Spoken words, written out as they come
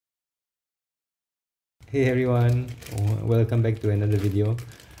Hey everyone, welcome back to another video.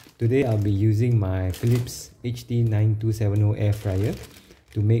 Today I'll be using my Philips HD9270 air fryer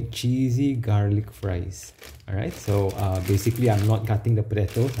to make cheesy garlic fries. Alright, so basically I'm not cutting the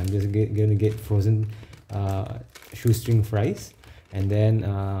potatoes, I'm just gonna get frozen shoestring fries. And then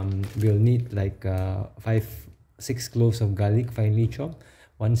we'll need like 6 cloves of garlic finely chopped,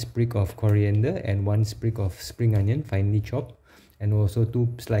 1 sprig of coriander and 1 sprig of spring onion finely chopped, and also 2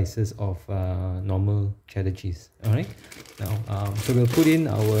 slices of normal cheddar cheese. All right, now so we'll put in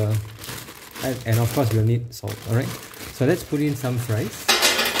our and of course we'll need salt. All right, so let's put in some fries.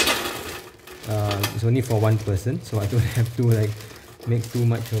 It's only for one person, so I don't have to like make too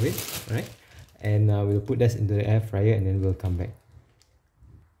much of it. All right, and we'll put that into the air fryer and then we'll come back.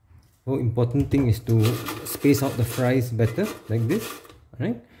 The important thing is to space out the fries better like this. All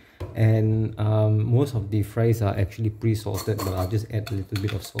right, and most of the fries are actually pre-salted, but I'll just add a little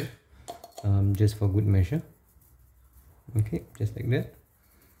bit of salt just for good measure. Okay, just like that.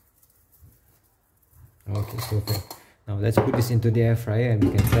 Okay, perfect. Now let's put this into the air fryer and we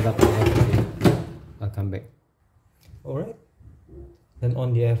can set up the air fryer. I'll come back. Alright, then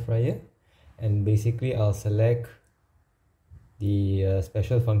on the air fryer, and basically I'll select the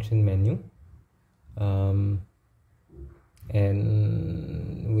special function menu,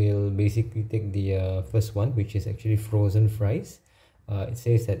 and we'll basically take the first one, which is actually frozen fries. It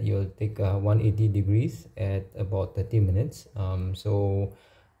says that you'll take 180 degrees at about 30 minutes. So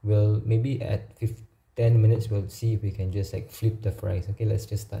we'll maybe at 10 minutes we'll see if we can just like flip the fries. Okay, let's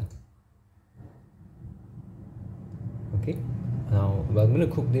just start. Okay, now I'm gonna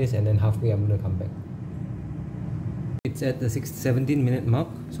cook this and then halfway I'm gonna come back. It's at the 17-minute mark,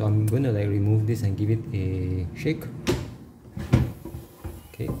 so I'm gonna like remove this and give it a shake.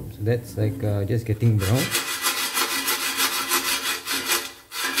 Okay, so that's like just getting brown.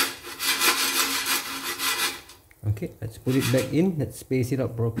 Okay, let's put it back in. Let's space it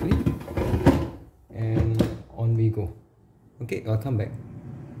out properly, and on we go. Okay, I'll come back.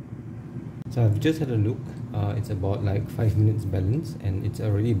 So I've just had a look. It's about like 5 minutes balance, and it's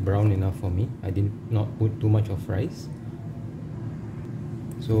already brown enough for me. I did not put too much of fries,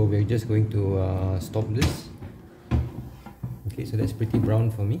 so we're just going to stop this. Okay, so that's pretty brown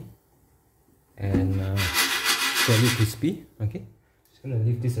for me, and fairly crispy. Okay, just gonna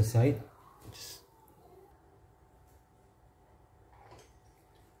leave this aside.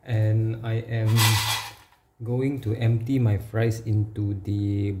 And I am going to empty my fries into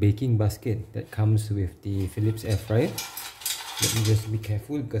the baking basket that comes with the Philips air fryer. Let me just be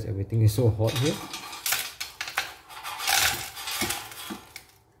careful because everything is so hot here.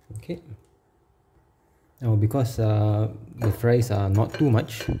 Okay. Now because the fries are not too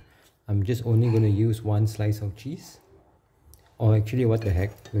much, I'm just only going to use 1 slice of cheese. Or actually, what the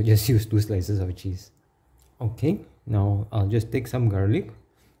heck, we'll just use 2 slices of cheese. Okay, now I'll just take some garlic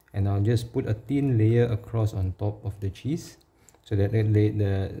and I'll just put a thin layer across on top of the cheese so that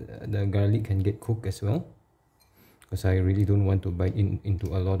the garlic can get cooked as well, because I really don't want to bite into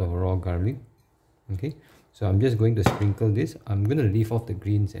a lot of raw garlic. Okay, so I'm just going to sprinkle this. I'm going to leave off the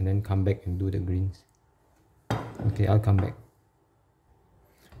greens and then come back and do the greens. Okay, I'll come back.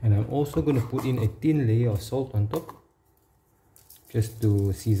 And I'm also going to put in a thin layer of salt on top just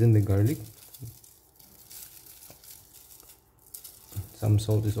to season the garlic. Some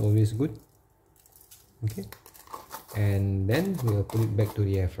salt is always good. Okay, and then we'll put it back to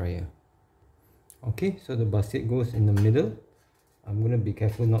the air fryer. Okay, so the basket goes in the middle. I'm going to be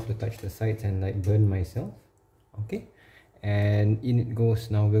careful not to touch the sides and like burn myself. Okay, and in it goes.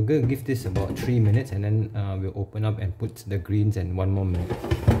 Now we're going to give this about 3 minutes, and then we'll open up and put the greens and 1 more minute.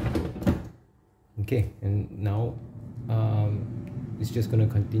 Okay, and now it's just going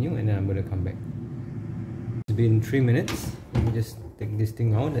to continue, and then I'm going to come back. It's been 3 minutes. Let me just take this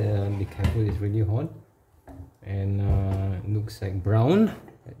thing out. Be careful, it's really hot, and it looks like brown.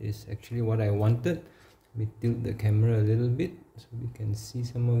 That is actually what I wanted. Let me tilt the camera a little bit so we can see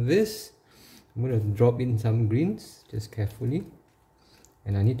some of this. I'm going to drop in some greens just carefully,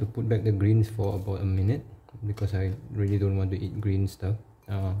 and I need to put back the greens for about a minute because I really don't want to eat green stuff.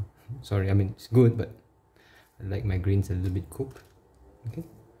 Sorry, I mean it's good, but I like my greens a little bit cooked. Okay,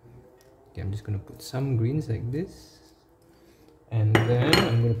 I'm just going to put some greens like this, and then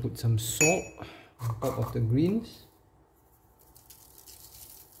I'm going to put some salt on top of the greens.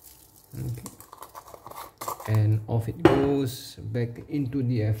 Okay, and off it goes back into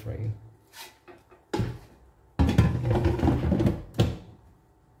the air fryer.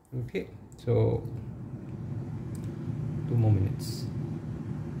 Okay, so 2 more minutes.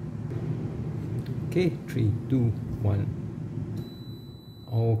 Okay, 3, 2, 1.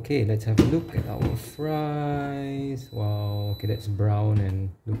 Okay, let's have a look at our fries. Wow, okay, that's brown and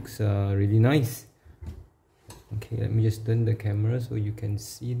looks really nice. Okay, let me just turn the camera so you can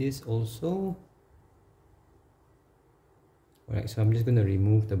see this also. Alright, so I'm just going to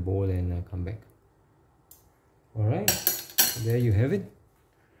remove the bowl and come back. Alright, there you have it.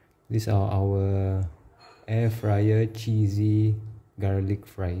 These are our air fryer cheesy garlic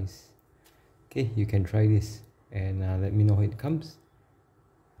fries. Okay, you can try this and let me know how it comes.